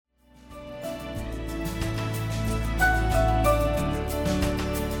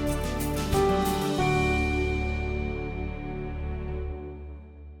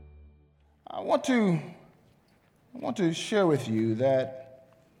want to share with you that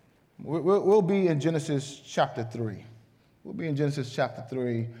we'll be in Genesis chapter 3. We'll be in Genesis chapter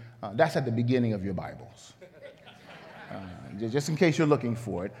 3. That's at the beginning of your Bibles, just in case you're looking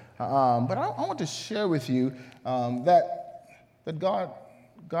for it. But I want to share with you that God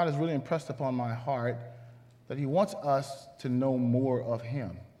has really impressed upon my heart that he wants us to know more of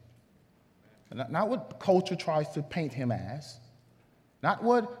him. Not what culture tries to paint him as, not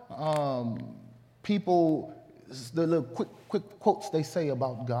what people, the little quick quotes they say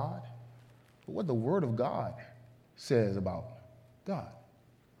about God, but what the Word of God says about God.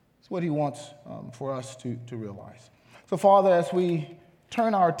 It's what he wants for us to realize. So, Father, as we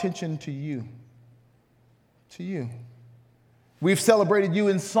turn our attention to you, we've celebrated you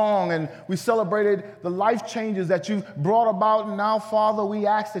in song, and we celebrated the life changes that you brought about. And now, Father, we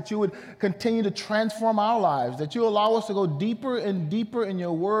ask that you would continue to transform our lives, that you allow us to go deeper and deeper in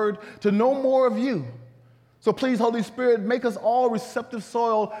your word, to know more of you. So please, Holy Spirit, make us all receptive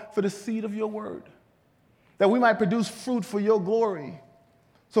soil for the seed of your word, that we might produce fruit for your glory.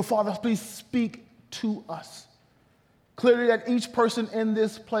 So, Father, please speak to us clearly, that each person in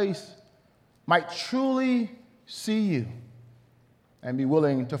this place might truly see you and be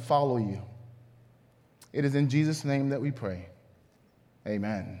willing to follow you. It is in Jesus' name that we pray.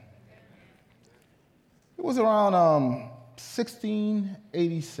 Amen. It was around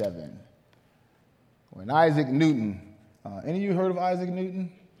 1687 when Isaac Newton, any of you heard of Isaac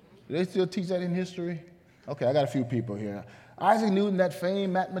Newton? Do they still teach that in history? Okay, I got a few people here. Isaac Newton, that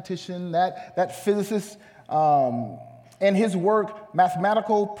famed mathematician, that physicist, in his work,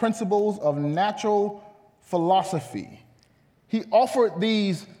 Mathematical Principles of Natural Philosophy, he offered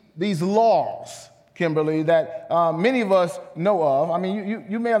these laws, Kimberly, that many of us know of. I mean,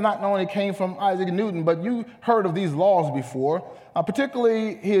 you may have not known it came from Isaac Newton, but you heard of these laws before,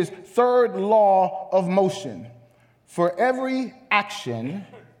 particularly his third law of motion. For every action,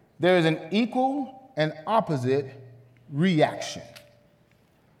 there is an equal and opposite reaction.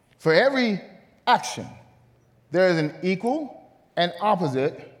 For every action, there is an equal and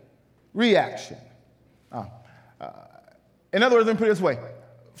opposite reaction. In other words, let me put it this way.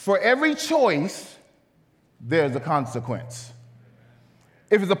 For every choice, there's a consequence.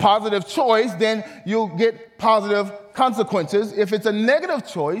 If it's a positive choice, then you'll get positive consequences. If it's a negative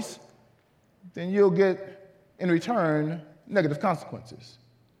choice, then you'll get, in return, negative consequences.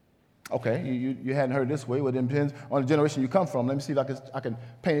 Okay, you hadn't heard it this way. Well, it depends on the generation you come from. Let me see if I can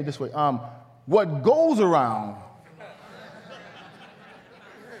paint it this way. What goes around,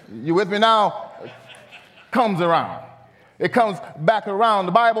 you with me now, comes around. It comes back around.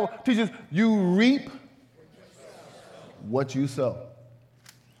 The Bible teaches you reap what you sow.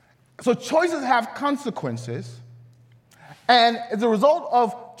 So choices have consequences, and as a result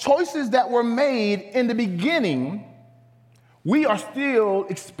of choices that were made in the beginning, we are still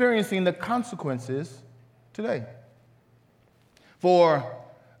experiencing the consequences today. For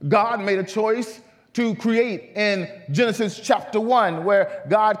God made a choice to create in Genesis chapter 1, where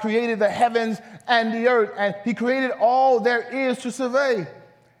God created the heavens and the earth, and he created all there is to survey.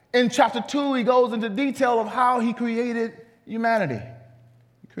 In chapter 2, he goes into detail of how he created humanity.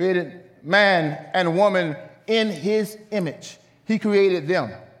 He created man and woman in his image. He created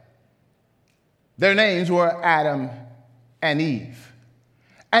them. Their names were Adam and Eve.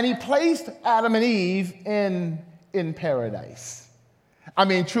 And he placed Adam and Eve in paradise. I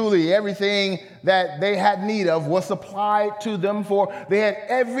mean, truly, everything that they had need of was supplied to them, for they had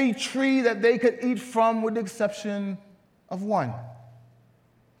every tree that they could eat from with the exception of one.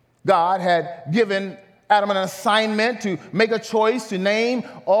 God had given Adam an assignment to make a choice to name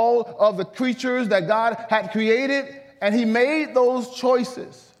all of the creatures that God had created, and he made those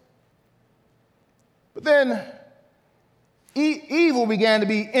choices. But then evil began to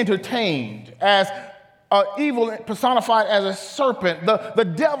be entertained as evil personified as a serpent. The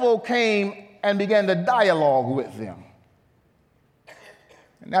devil came and began to dialogue with them.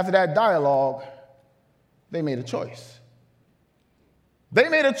 And after that dialogue, they made a choice. They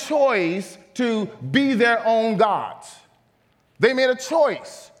made a choice to be their own gods. They made a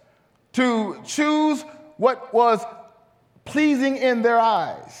choice to choose what was pleasing in their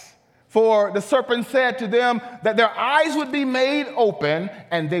eyes. For the serpent said to them that their eyes would be made open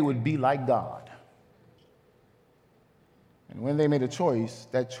and they would be like God. And when they made a choice,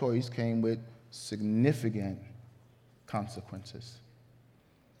 that choice came with significant consequences.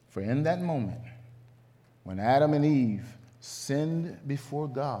 For in that moment, when Adam and Eve sinned before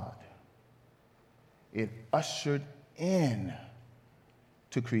God, it ushered in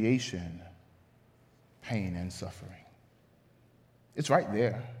to creation pain and suffering. It's right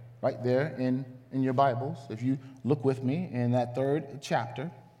there. right there in your Bibles. If you look with me in that 3rd chapter,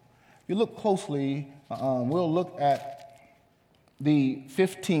 if you look closely, we'll look at the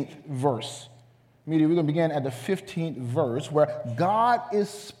 15th verse. We're going to begin at the 15th verse where God is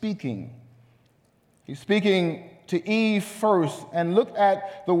speaking. He's speaking to Eve first, and look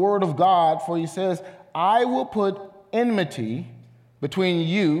at the word of God, for he says, I will put enmity between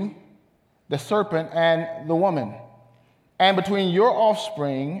you, the serpent, and the woman, and between your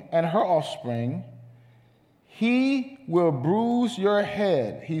offspring and her offspring. He will bruise your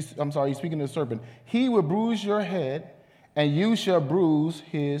head. He's speaking to the serpent. He will bruise your head, and you shall bruise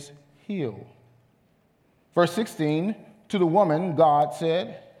his heel. Verse 16, to the woman, God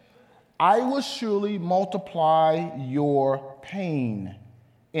said, I will surely multiply your pain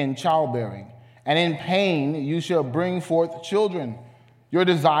in childbearing, and in pain you shall bring forth children. Your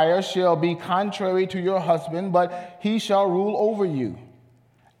desire shall be contrary to your husband, but he shall rule over you.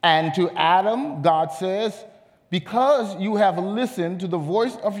 And to Adam, God says, because you have listened to the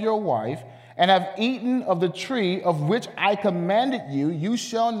voice of your wife and have eaten of the tree of which I commanded you, you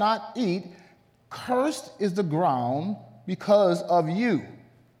shall not eat. Cursed is the ground because of you.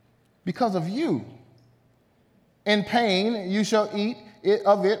 Because of you. In pain you shall eat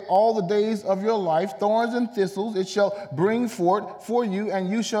of it all the days of your life. Thorns and thistles it shall bring forth for you, and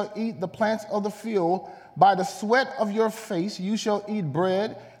you shall eat the plants of the field. By the sweat of your face you shall eat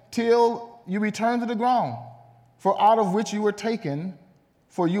bread till you return to the ground, for out of which you were taken,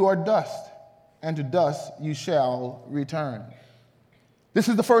 for you are dust, and to dust you shall return. This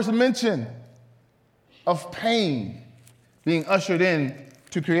is the first mention of pain being ushered in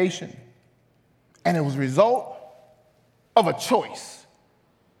to creation. And it was a result of a choice.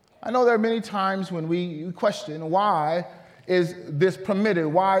 I know there are many times when we question, why is this permitted?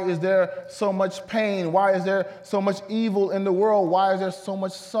 Why is there so much pain? Why is there so much evil in the world? Why is there so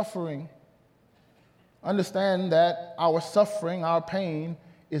much suffering? Understand that our suffering, our pain,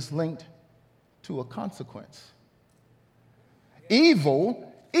 is linked to a consequence.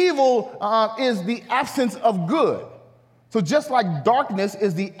 Evil is the absence of good. So just like darkness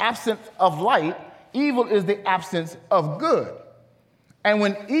is the absence of light, evil is the absence of good. And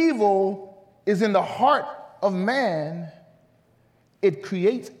when evil is in the heart of man, it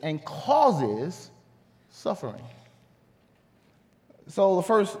creates and causes suffering. So the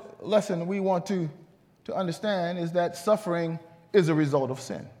first lesson we want to understand is that suffering is a result of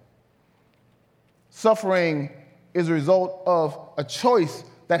sin. Suffering is a result of a choice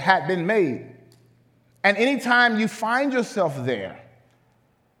that had been made. And anytime you find yourself there,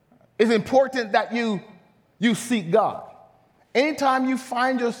 it's important that you seek God. Anytime you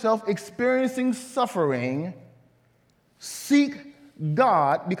find yourself experiencing suffering, seek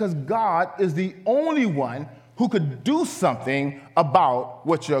God, because God is the only one who could do something about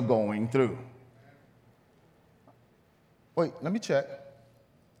what you're going through. Wait, let me check.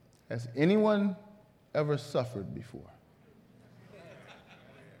 Has anyone ever suffered before?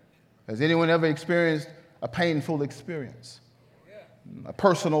 Has anyone ever experienced a painful experience? A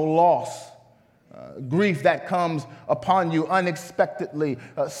personal loss, grief that comes upon you unexpectedly,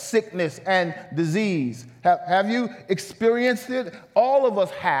 sickness and disease. Have you experienced it? All of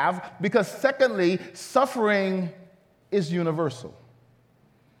us have, because secondly, suffering is universal.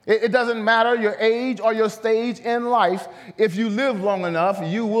 It doesn't matter your age or your stage in life. If you live long enough,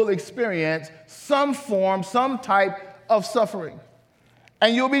 you will experience some form, some type of suffering.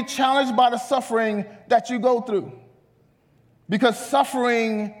 And you'll be challenged by the suffering that you go through. Because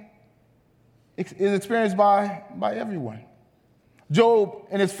suffering is experienced by everyone. Job,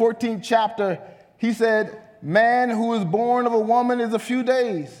 in his 14th chapter, he said, man who is born of a woman is a few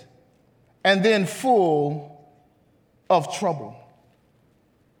days, and then full of trouble.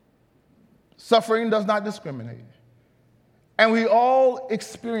 Suffering does not discriminate. And we all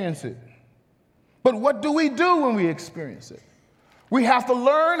experience it. But what do we do when we experience it? We have to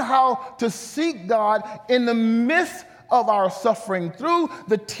learn how to seek God in the midst of our suffering, through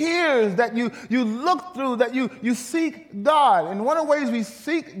the tears that you look through, that you seek God. And one of the ways we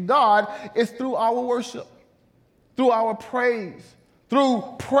seek God is through our worship, through our praise, through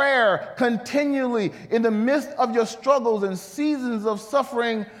prayer continually. In the midst of your struggles and seasons of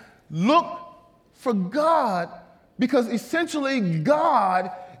suffering, look for God, because essentially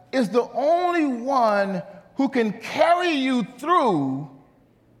God is the only one who can carry you through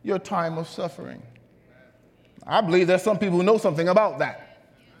your time of suffering. I believe there's some people who know something about that.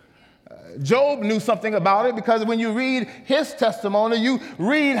 Job knew something about it, because when you read his testimony, you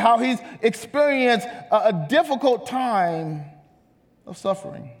read how he's experienced a difficult time of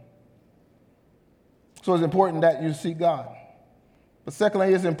suffering. So it's important that you seek God. But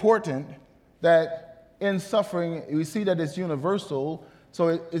secondly, it's important that in suffering, we see that it's universal,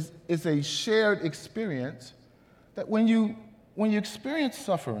 so it's a shared experience, that when you experience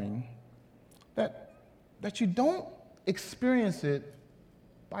suffering, that you don't experience it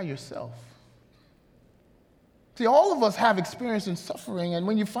by yourself. See, all of us have experience in suffering, and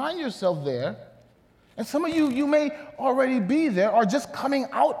when you find yourself there, and some of you may already be there or just coming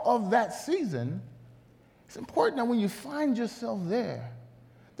out of that season, it's important that when you find yourself there,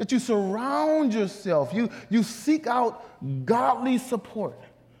 that you surround yourself, you seek out godly support.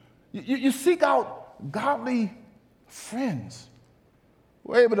 You seek out godly friends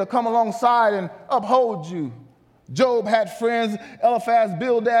who are able to come alongside and uphold you. Job had friends, Eliphaz,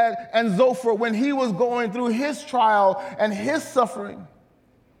 Bildad, and Zophar, when he was going through his trial and his suffering.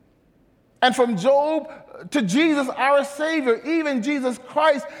 And from Job to Jesus, our Savior, even Jesus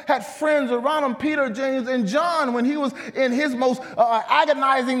Christ had friends around him, Peter, James, and John, when he was in his most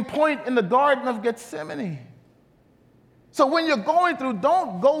agonizing point in the Garden of Gethsemane. So when you're going through,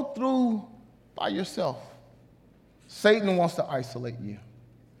 don't go through by yourself. Satan wants to isolate you.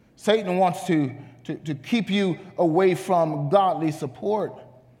 Satan wants to keep you away from godly support.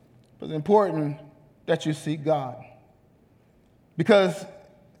 But it's important that you seek God. Because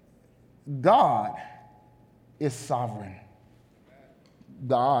God is sovereign.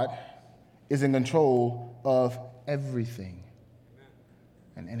 God is in control of everything.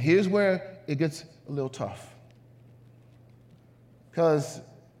 And here's where it gets a little tough. Because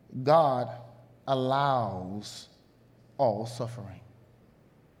God allows all suffering.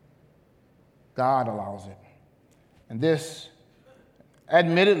 God allows it. And this,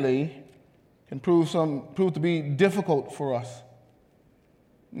 admittedly, can prove to be difficult for us.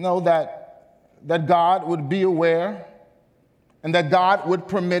 Know that God would be aware and that God would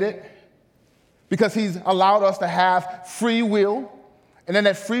permit it because he's allowed us to have free will. And in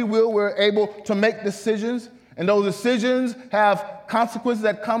that free will, we're able to make decisions. And those decisions have consequences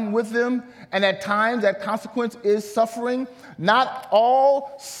that come with them. And at times, that consequence is suffering. Not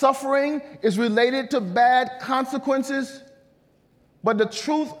all suffering is related to bad consequences. But the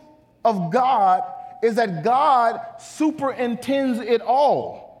truth of God is that God superintends it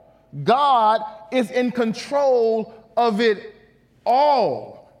all. God is in control of it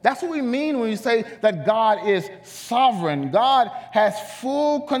all. That's what we mean when we say that God is sovereign. God has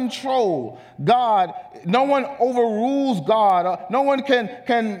full control. God, no one overrules God. No one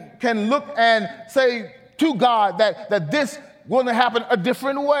can look and say to God that this will happen a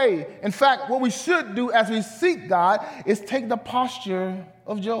different way. In fact, what we should do as we seek God is take the posture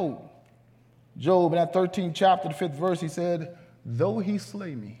of Job. Job, in that 13th chapter, the 5th verse, he said, though he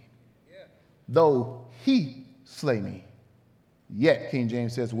slay me, yet, King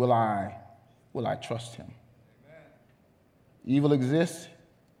James says, will I trust him. Amen. Evil exists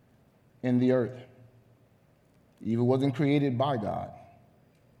in the earth. Evil wasn't created by God,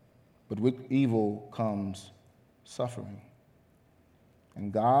 but with evil comes suffering.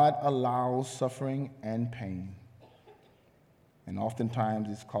 And God allows suffering and pain, and oftentimes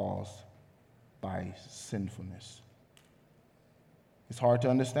it's caused by sinfulness. It's hard to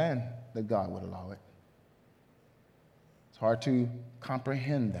understand that God would allow it. It's hard to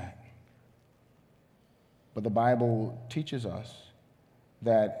comprehend that. But the Bible teaches us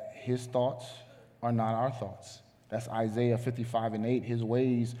that his thoughts are not our thoughts. That's Isaiah 55:8. His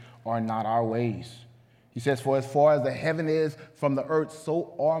ways are not our ways. He says, for as far as the heaven is from the earth,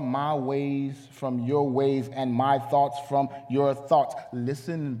 so are my ways from your ways and my thoughts from your thoughts.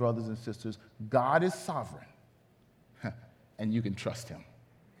 Listen, brothers and sisters, God is sovereign, and you can trust him.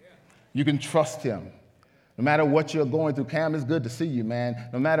 You can trust him. No matter what you're going through, Cam, it's good to see you, man.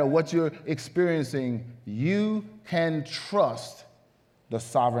 No matter what you're experiencing, you can trust the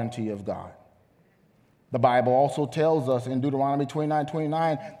sovereignty of God. The Bible also tells us in Deuteronomy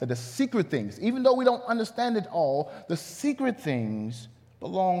 29:29 that the secret things, even though we don't understand it all, the secret things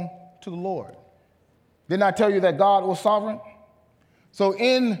belong to the Lord. Didn't I tell you that God was sovereign? So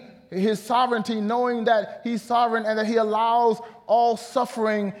in his sovereignty, knowing that he's sovereign and that he allows all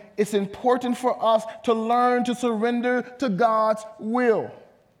suffering, it's important for us to learn to surrender to God's will,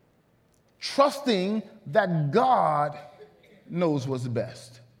 trusting that God knows what's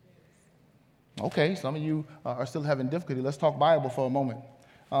best. Okay, some of you are still having difficulty. Let's talk Bible for a moment,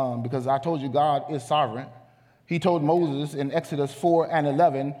 because I told you God is sovereign. He told Moses in Exodus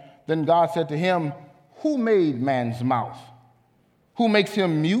 4:11, then God said to him, who made man's mouth? Who makes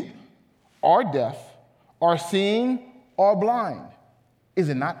him mute or deaf or seeing or blind? Is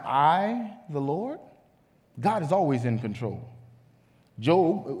it not I, the Lord? God is always in control.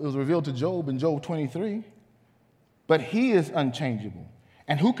 Job, it was revealed to Job in Job 23. but he is unchangeable.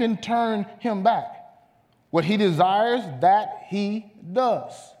 And who can turn him back? What he desires, that he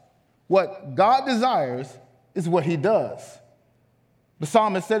does. What God desires is what he does. The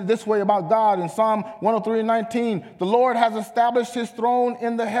psalmist said it this way about God in Psalm 103:19. The Lord has established his throne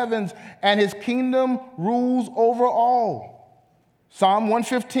in the heavens, and his kingdom rules over all. Psalm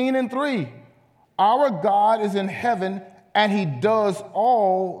 115:3. Our God is in heaven, and he does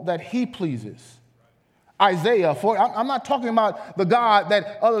all that he pleases. Isaiah 4, I'm not talking about the God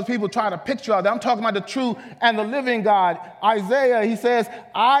that other people try to picture out there. I'm talking about the true and the living God. Isaiah, he says,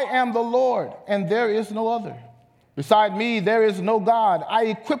 I am the Lord, and there is no other. Beside me, there is no God. I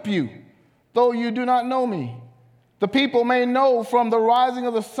equip you, though you do not know me. The people may know from the rising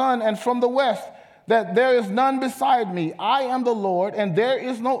of the sun and from the west that there is none beside me. I am the Lord, and there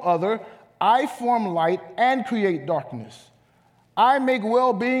is no other. I form light and create darkness. I make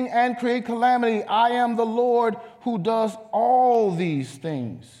well-being and create calamity. I am the Lord who does all these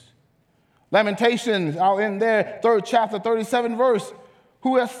things. Lamentations, I'll end there, 3rd chapter, 37 verse.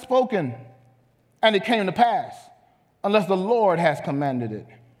 Who has spoken, and it came to pass, unless the Lord has commanded it?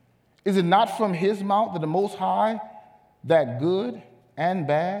 Is it not from his mouth that the Most High, that good and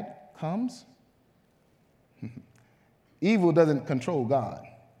bad comes? Evil doesn't control God.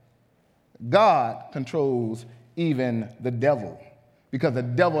 God controls even the devil, because the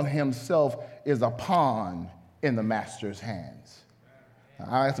devil himself is a pawn in the master's hands.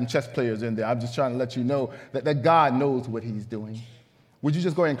 I have some chess players in there. I'm just trying to let you know that God knows what he's doing. Would you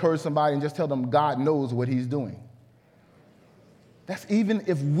just go and encourage somebody and just tell them God knows what he's doing? That's even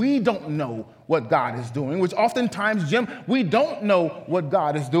if we don't know what God is doing, which oftentimes, Jim, we don't know what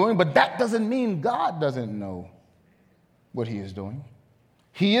God is doing, but that doesn't mean God doesn't know what he is doing.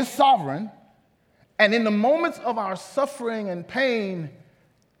 He is sovereign, and in the moments of our suffering and pain,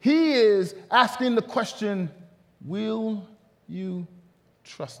 he is asking the question, will you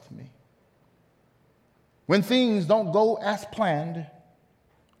trust me? When things don't go as planned,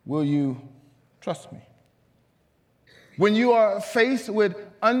 will you trust me? When you are faced with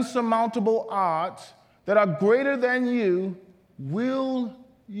unsurmountable odds that are greater than you, will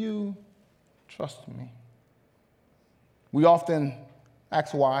you trust me? We often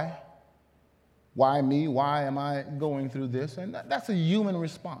ask why. Why me? Why am I going through this? And that's a human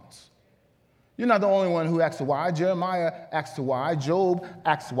response. You're not the only one who asks why. Jeremiah asks why. Job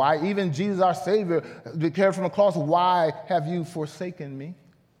asks why. Even Jesus, our Savior, declared from the cross, why have you forsaken me?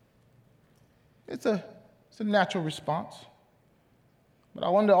 It's a natural response. But I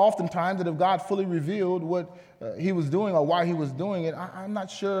wonder oftentimes that if God fully revealed what he was doing or why he was doing it, I'm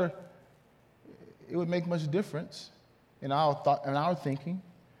not sure it would make much difference in our thought and our thinking,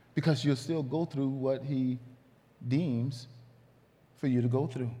 because you'll still go through what he deems for you to go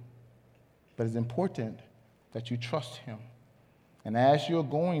through. But it's important that you trust him. And as you're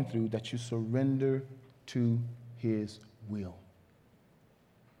going through, that you surrender to his will.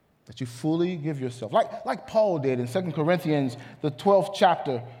 That you fully give yourself. Like Paul did in 2 Corinthians, the 12th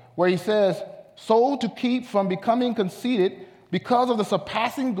chapter, where he says, so to keep from becoming conceited, because of the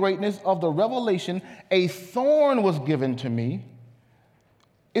surpassing greatness of the revelation, a thorn was given to me.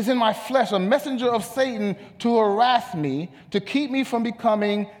 It's in my flesh, a messenger of Satan to harass me, to keep me from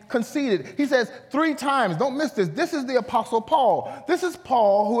becoming conceited. He says 3 times, don't miss this. This is the Apostle Paul. This is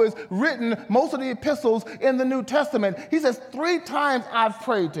Paul who has written most of the epistles in the New Testament. He says 3 times I've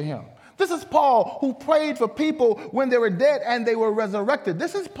prayed to him. This is Paul who prayed for people when they were dead and they were resurrected.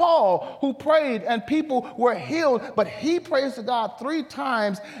 This is Paul who prayed and people were healed, but he prays to God 3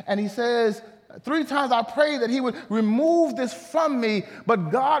 times and he says, 3 times I prayed that he would remove this from me, but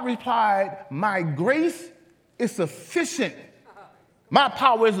God replied, my grace is sufficient. My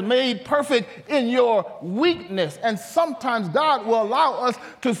power is made perfect in your weakness. And sometimes God will allow us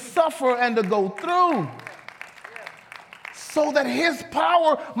to suffer and to go through so that his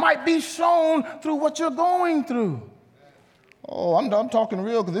power might be shown through what you're going through. Oh, I'm talking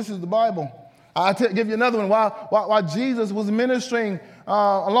real because this is the Bible. I'll give you another one. While Jesus was ministering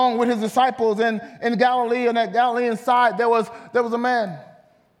along with his disciples in Galilee, on that Galilean side, there was a man.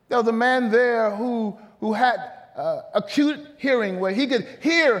 There was a man there who had acute hearing, where he could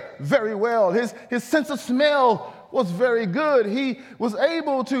hear very well. His sense of smell was very good. He was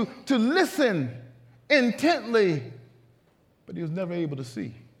able to listen intently, but he was never able to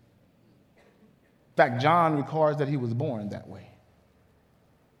see. In fact, John records that he was born that way.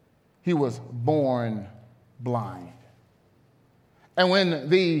 He was born blind. And when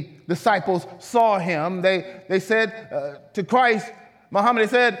the disciples saw him, they said to Christ, Muhammad, they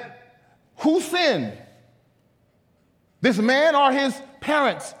said, who sinned? This man or his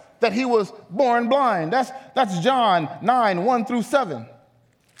parents that he was born blind. That's John 9, 1 through 7.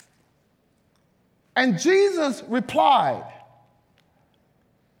 And Jesus replied,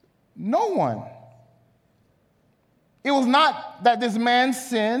 no one. It was not that this man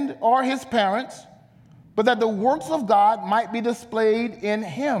sinned or his parents, but that the works of God might be displayed in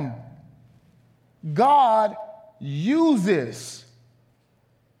him. God uses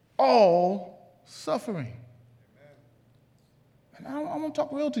all suffering. And I want to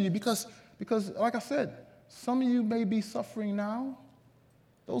talk real to you because, like I said, some of you may be suffering now.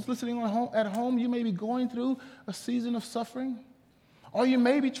 Those listening at home, you may be going through a season of suffering. Or you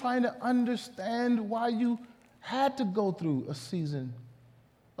may be trying to understand why you had to go through a season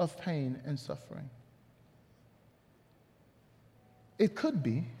of pain and suffering. It could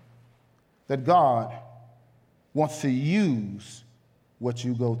be that God wants to use what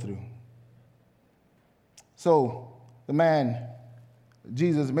you go through. So the man,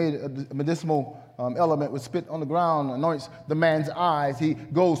 Jesus made a medicinal element with spit on the ground, anoints the man's eyes. He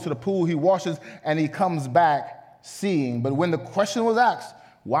goes to the pool, he washes, and he comes back seeing. But when the question was asked,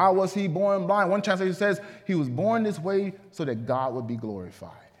 why was he born blind? One translation says he was born this way so that God would be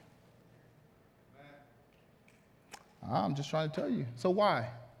glorified. I'm just trying to tell you. So why?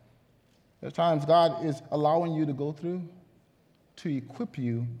 There are times God is allowing you to go through to equip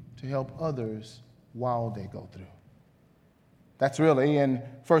you to help others while they go through. That's really in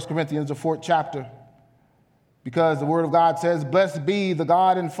 1 Corinthians, the 4th chapter. Because the Word of God says, blessed be the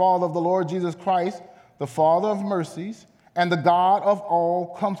God and Father of the Lord Jesus Christ, the Father of mercies, and the God of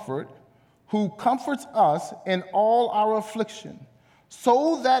all comfort, who comforts us in all our affliction,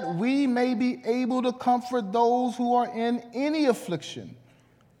 so that we may be able to comfort those who are in any affliction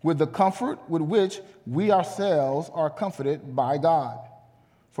with the comfort with which we ourselves are comforted by God.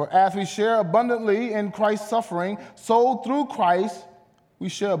 For as we share abundantly in Christ's suffering, so through Christ we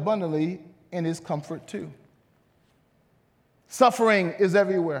share abundantly in his comfort too. Suffering is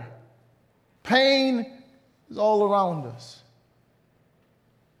everywhere. Pain is all around us.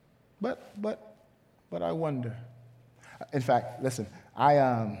 But I wonder. In fact, listen,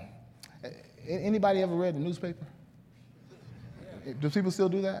 anybody ever read the newspaper? Do people still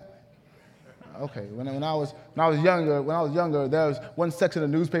do that? Okay, when I was younger, there was one section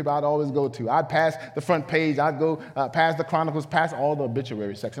of the newspaper I'd always go to. I'd pass the front page, I'd go past the Chronicles, past all the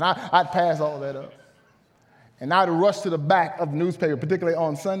obituary section. I'd pass all that up. And I'd rush to the back of the newspaper, particularly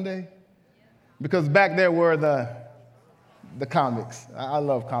on Sunday, because back there were the comics. I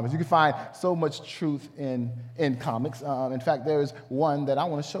love comics. You can find so much truth in comics. In fact, there is one that I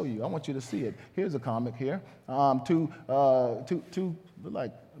want to show you. I want you to see it. Here's a comic here. Two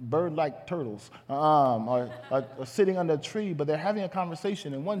like bird-like turtles are sitting under a tree, but they're having a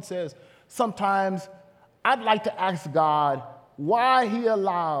conversation. And one says, sometimes I'd like to ask God why he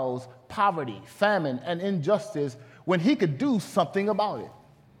allows poverty, famine, and injustice when he could do something about it.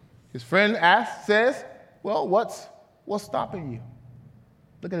 His friend says, well, what's stopping you?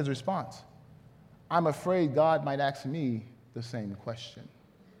 Look at his response. I'm afraid God might ask me the same question.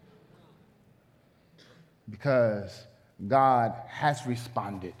 Because God has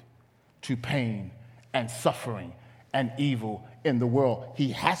responded to pain and suffering and evil in the world.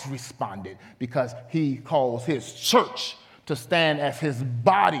 He has responded because he calls his church to stand as his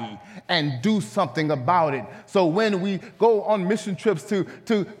body and do something about it. So when we go on mission trips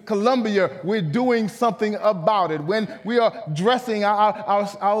to Colombia, we're doing something about it. When we are dressing,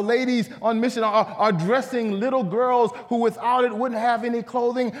 our ladies on mission are dressing little girls who without it wouldn't have any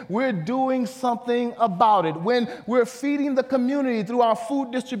clothing, we're doing something about it. When we're feeding the community through our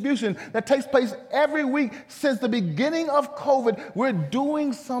food distribution that takes place every week since the beginning of COVID, we're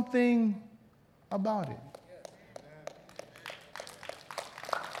doing something about it.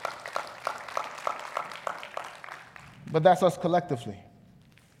 But that's us collectively.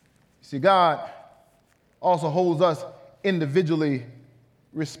 See, God also holds us individually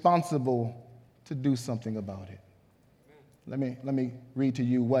responsible to do something about it. Let me read to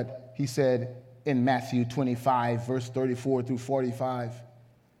you what he said in Matthew 25, verse 34 through 45.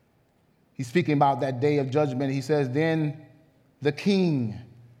 He's speaking about that day of judgment. He says, then the king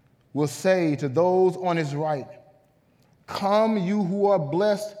will say to those on his right, come, you who are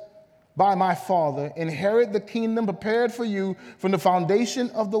blessed by my Father, inherit the kingdom prepared for you from the foundation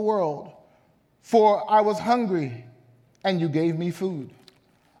of the world. For I was hungry, and you gave me food.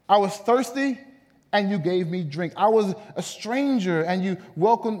 I was thirsty, and you gave me drink. I was a stranger, and you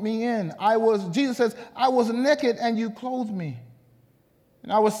welcomed me in. Jesus says, I was naked, and you clothed me.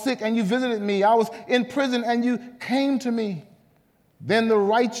 And I was sick, and you visited me. I was in prison, and you came to me. Then the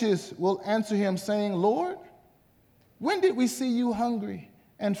righteous will answer him, saying, Lord, when did we see you hungry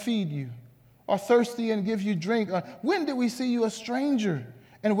and feed you, or thirsty and give you drink? Or when did we see you a stranger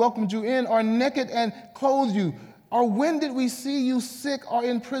and welcomed you in, or naked and clothed you? Or when did we see you sick or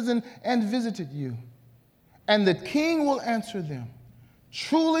in prison and visited you?' And the king will answer them,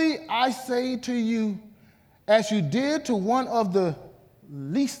 'Truly I say to you, as you did to one of the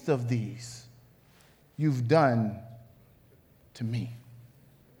least of these, you've done to me.'"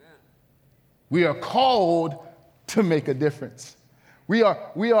 Amen. We are called to make a difference. We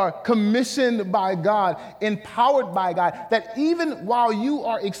are commissioned by God, empowered by God, that even while you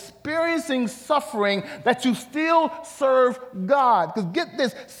are experiencing suffering, that you still serve God. Because get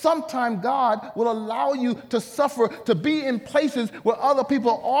this, sometimes God will allow you to suffer, to be in places where other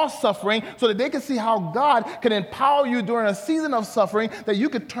people are suffering, so that they can see how God can empower you during a season of suffering, that you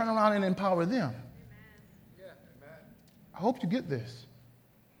could turn around and empower them. Yeah. I hope you get this,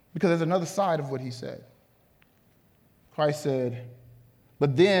 because there's another side of what he said. Christ said,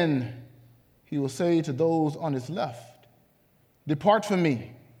 "But then he will say to those on his left, 'Depart from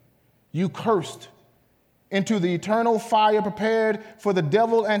me, you cursed, into the eternal fire prepared for the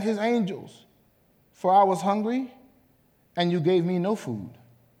devil and his angels. For I was hungry, and you gave me no food.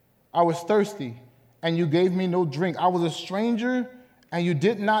 I was thirsty, and you gave me no drink. I was a stranger, and you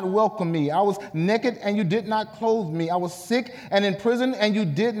did not welcome me. I was naked, and you did not clothe me. I was sick and in prison, and you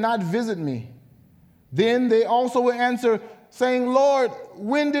did not visit me.' Then they also will answer, saying, 'Lord,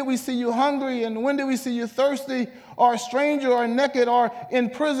 when did we see you hungry, and when did we see you thirsty, or a stranger, or naked, or in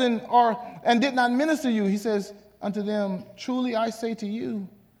prison, and did not minister you?' He says unto them, 'Truly I say to you,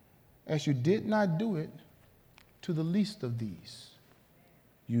 as you did not do it to the least of these,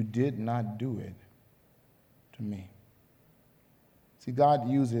 you did not do it to me.'" See, God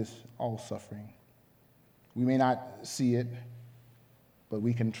uses all suffering. We may not see it, but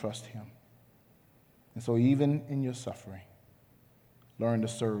we can trust him. And so even in your suffering, learn to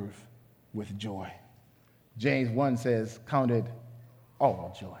serve with joy. James 1 says, "Count it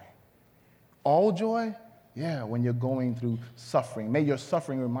all joy." All joy? Yeah, when you're going through suffering. May your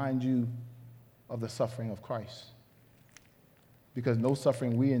suffering remind you of the suffering of Christ. Because no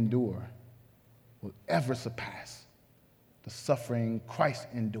suffering we endure will ever surpass the suffering Christ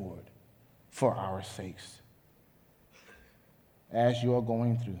endured for our sakes. As you are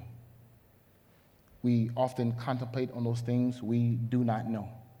going through, we often contemplate on those things we do not know.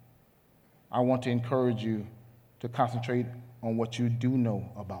 I want to encourage you to concentrate on what you do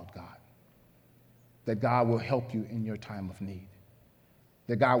know about God. That God will help you in your time of need.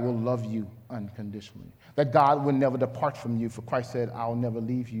 That God will love you unconditionally. That God will never depart from you, for Christ said, "I'll never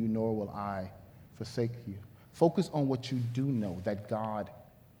leave you, nor will I forsake you." Focus on what you do know, that God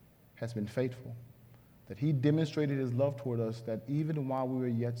has been faithful. That he demonstrated his love toward us, that even while we were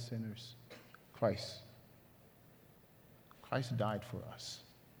yet sinners, Christ died for us.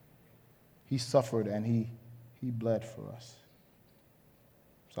 He suffered and he bled for us.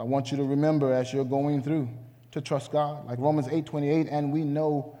 So I want you to remember as you're going through to trust God. Like Romans 8:28, and we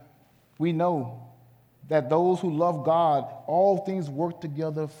know that those who love God, all things work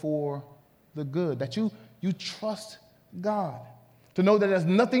together for the good. That you trust God. To know that there's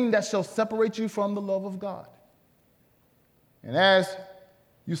nothing that shall separate you from the love of God. And as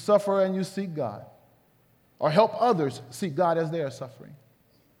you suffer and you seek God, or help others seek God as they are suffering.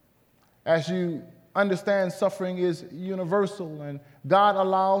 As you understand suffering is universal and God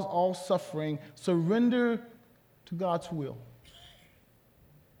allows all suffering, surrender to God's will.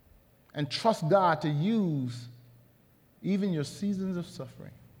 And trust God to use even your seasons of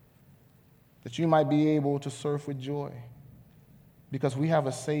suffering, that you might be able to serve with joy, because we have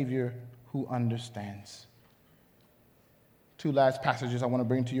a Savior who understands. Two last passages I want to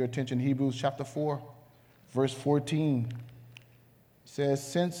bring to your attention. Hebrews chapter 4, verse 14 says,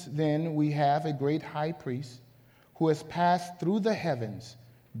 "Since then we have a great high priest who has passed through the heavens,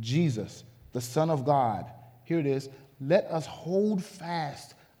 Jesus, the Son of God." Here it is. "Let us hold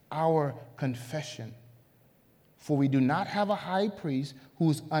fast our confession. For we do not have a high priest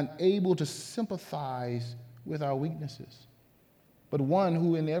who is unable to sympathize with our weaknesses, but one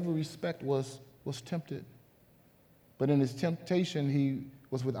who in every respect was tempted. But in his temptation he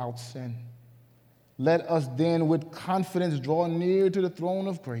was without sin. Let us then with confidence draw near to the throne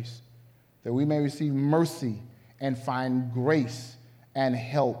of grace, that we may receive mercy and find grace and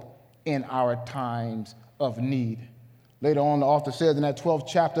help in our times of need." Later on, the author says in that 12th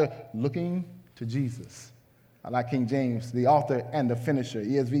chapter, "Looking to Jesus." I like King James, the author and the finisher.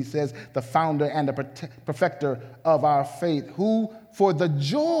 ESV says, "The founder and the perfecter of our faith, who for the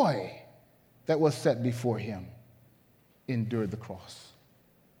joy that was set before him endured the cross,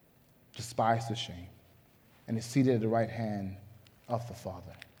 despised the shame, and is seated at the right hand of the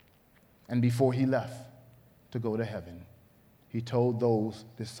Father. And before he left to go to heaven, he told those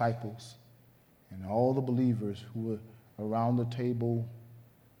disciples and all the believers who were around the table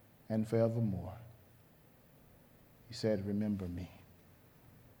and forevermore, he said, remember me.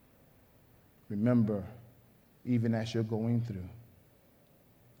 Remember, even as you're going through,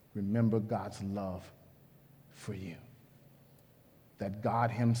 remember God's love for you. That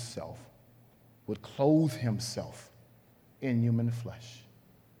God himself would clothe himself in human flesh.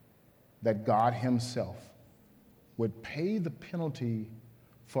 That God himself would pay the penalty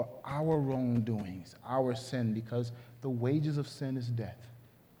for our wrongdoings, our sin, because the wages of sin is death.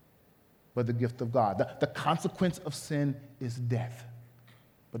 But the gift of God, the consequence of sin is death.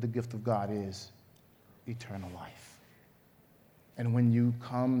 But the gift of God is eternal life. And when you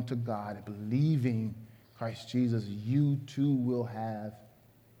come to God believing Christ Jesus, you too will have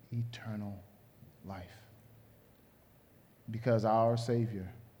eternal life. Because our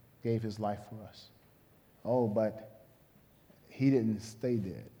Savior gave his life for us. Oh, but he didn't stay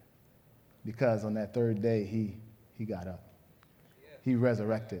dead. Because on that third day, he got up. He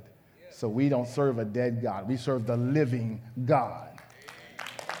resurrected. So we don't serve a dead God. We serve the living God.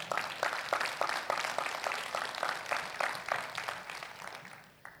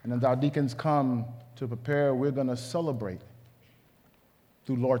 And as our deacons come to prepare, we're going to celebrate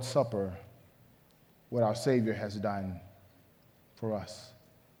through Lord's Supper what our Savior has done for us.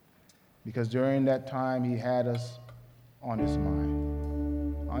 Because during that time, he had us on his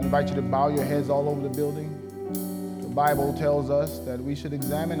mind. I invite you to bow your heads all over the building. The Bible tells us that we should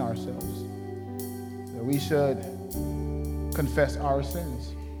examine ourselves, that we should confess our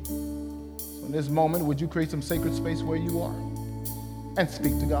sins. So in this moment, would you create some sacred space where you are and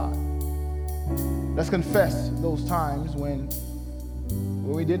speak to God? Let's confess those times when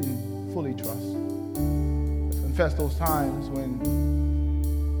we didn't fully trust. Let's confess those times when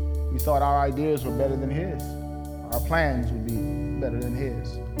we thought our ideas were better than his, our plans would be better than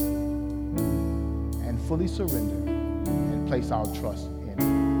his, and fully surrender and place our trust in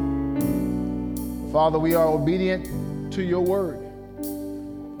him. Father, we are obedient to your word,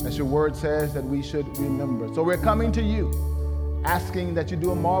 as your word says that we should remember. So we're coming to you, asking that you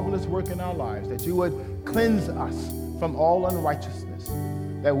do a marvelous work in our lives, that you would cleanse us from all unrighteousness,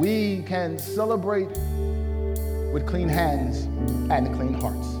 that we can celebrate with clean hands and clean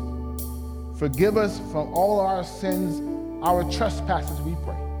hearts. Forgive us from all our sins, our trespasses, we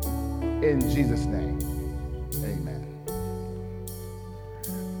pray. In Jesus' name, amen.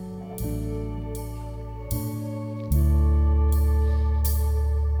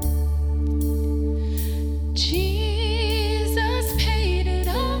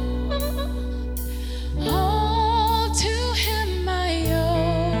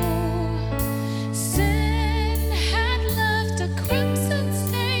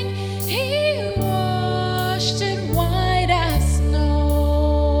 Washed it white as snow.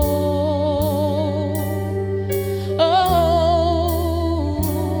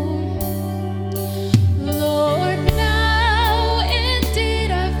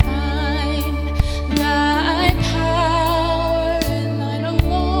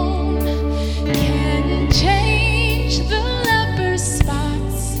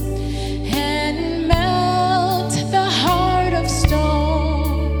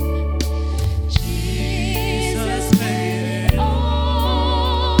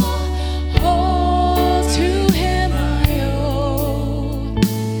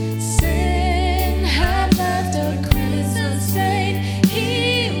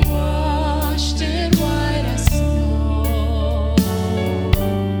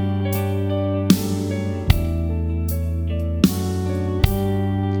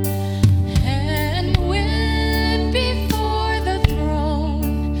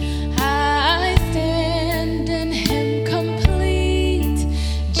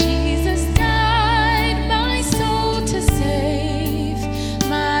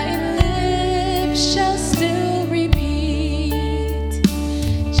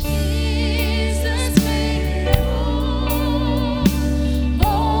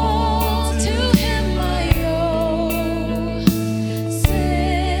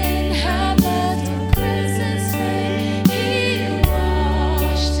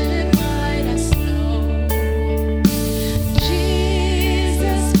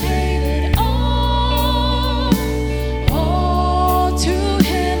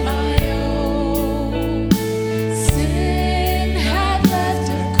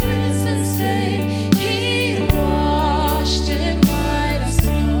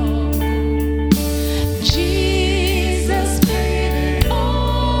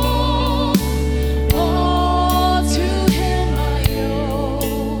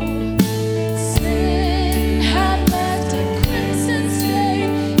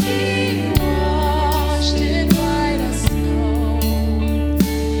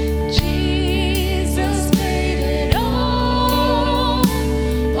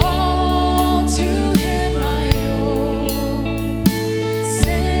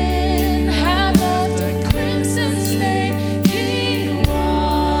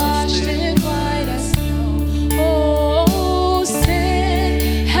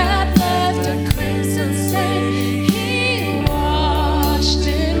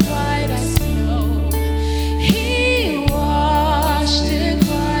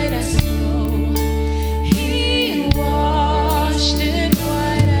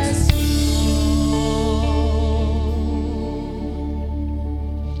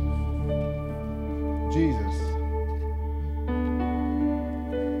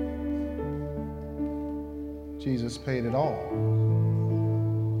 Jesus paid it all.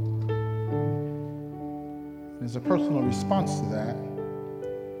 There's a personal response to that.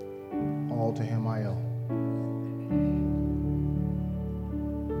 All to him I owe.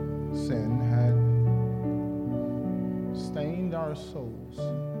 Sin had stained our souls.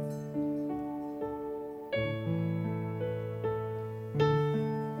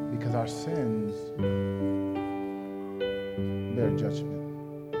 Because our sins bear judgment.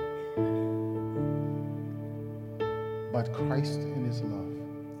 But Christ in his love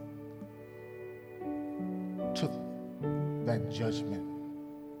took that judgment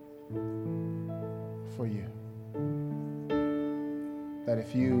for you. That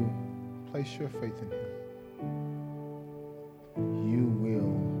if you place your faith in him, you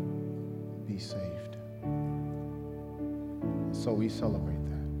will be saved. So we celebrate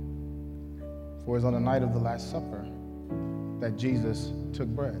that. For it's on the night of the Last Supper that Jesus took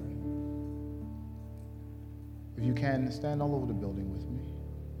bread. If you can, stand all over the building with me.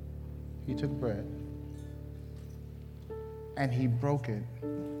 He took bread and he broke it.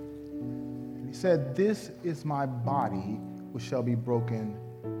 And he said, "This is my body which shall be broken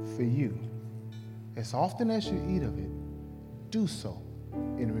for you. As often as you eat of it, do so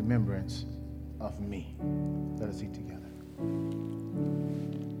in remembrance of me." Let us eat together.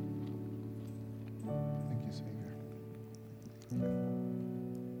 Thank you, Savior.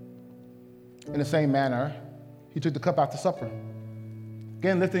 In the same manner, he took the cup after supper.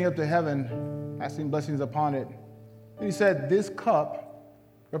 Again, lifting up to heaven, asking blessings upon it. And he said, "This cup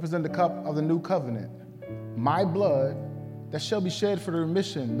represents the cup of the new covenant, my blood that shall be shed for the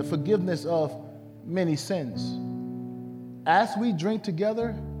remission, the forgiveness of many sins." As we drink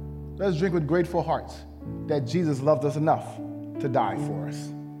together, let us drink with grateful hearts that Jesus loved us enough to die for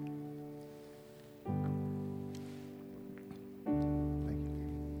us.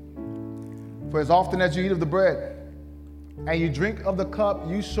 For as often as you eat of the bread and you drink of the cup,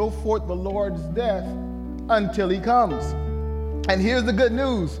 you show forth the Lord's death until he comes. And here's the good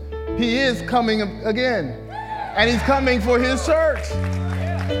news. He is coming again. And he's coming for his church.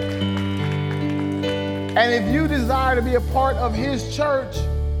 And if you desire to be a part of his church,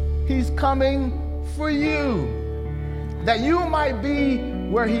 he's coming for you, that you might be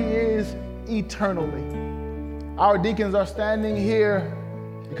where he is eternally. Our deacons are standing here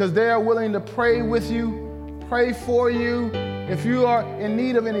because they are willing to pray with you, pray for you. If you are in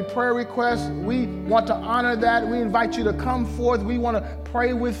need of any prayer requests, we want to honor that. We invite you to come forth. We want to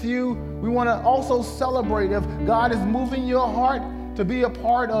pray with you. We want to also celebrate if God is moving your heart to be a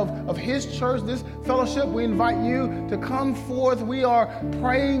part of his church, this fellowship. We invite you to come forth. We are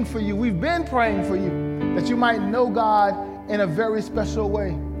praying for you. We've been praying for you that you might know God in a very special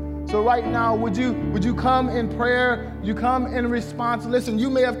way. So right now, would you come in prayer? You come in response. Listen, you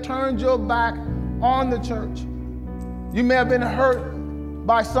may have turned your back on the church. You may have been hurt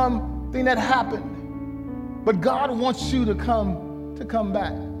by something that happened, but God wants you to come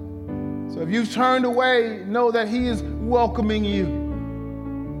back. So if you've turned away, know that he is welcoming you,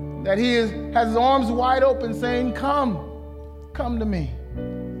 that he has his arms wide open saying, come to me.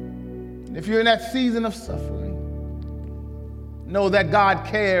 And if you're in that season of suffering, know that God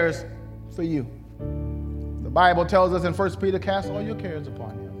cares for you. The Bible tells us in 1 Peter, cast all your cares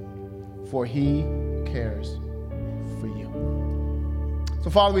upon him, for he cares for you. So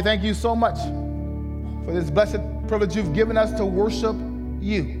Father, we thank you so much for this blessed privilege you've given us to worship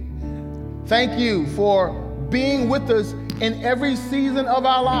you. Thank you for being with us in every season of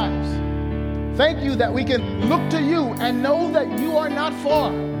our lives. Thank you that we can look to you and know that you are not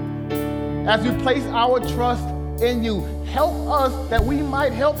far. As we place our trust in you, help us that we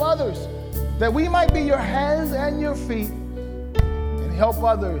might help others, that we might be your hands and your feet, and help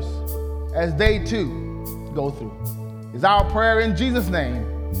others as they too go through. Is our prayer in Jesus' name.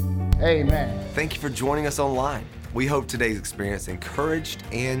 Amen. Thank you for joining us online. We hope today's experience encouraged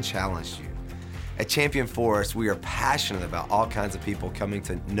and challenged you. At Champion Forest, we are passionate about all kinds of people coming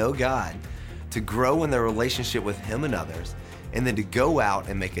to know God, to grow in their relationship with him and others, and then to go out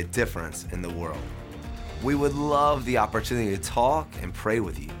and make a difference in the world. We would love the opportunity to talk and pray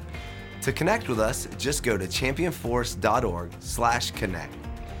with you. To connect with us, just go to championforest.org/connect.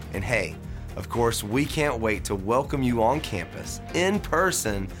 And hey, of course, we can't wait to welcome you on campus in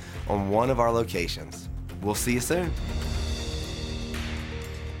person on one of our locations. We'll see you soon.